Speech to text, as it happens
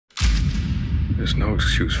There's no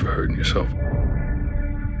excuse for hurting yourself.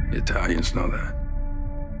 The Italians know that.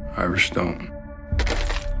 Irish don't.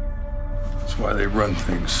 That's why they run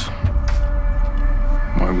things.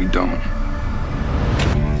 Why we don't.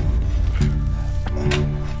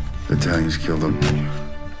 The Italians killed him.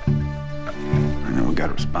 And then we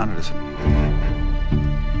gotta respond to this.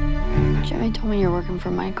 Jerry told me you're working for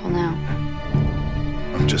Michael now.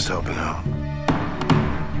 I'm just helping out.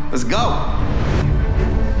 Let's go!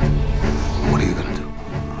 What are you gonna do?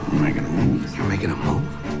 I'm making a move. You're making a move?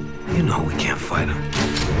 You know we can't fight him.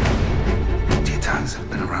 The Italians have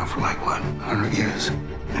been around for like, what, 100 years?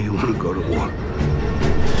 And you wanna go to war?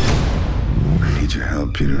 I need your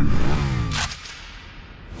help, Peter.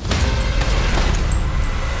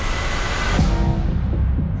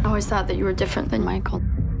 I always thought that you were different than Michael.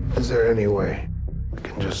 Is there any way we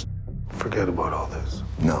can just forget about all this?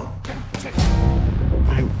 No.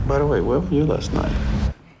 Hey, by the way, where were you last night?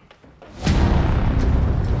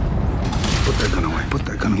 Put that gun away. Put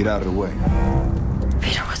that gun. Get out of the way.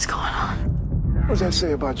 Peter, what's going on? What does that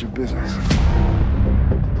say about your business?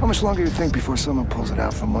 How much longer do you think before someone pulls it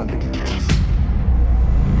out from under you?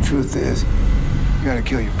 Truth is, you gotta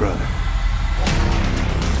kill your brother.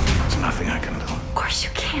 There's nothing I can do. Of course you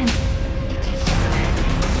can.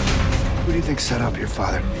 Who do you think set up your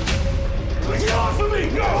father? Get off of me!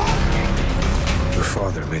 Go! Your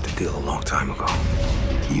father made the deal a long time ago.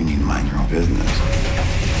 You need to mind your own business.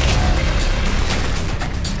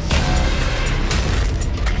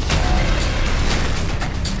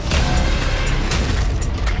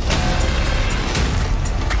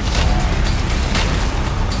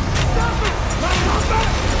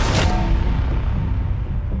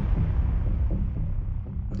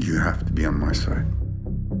 You have to be on my side.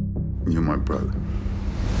 You're my brother.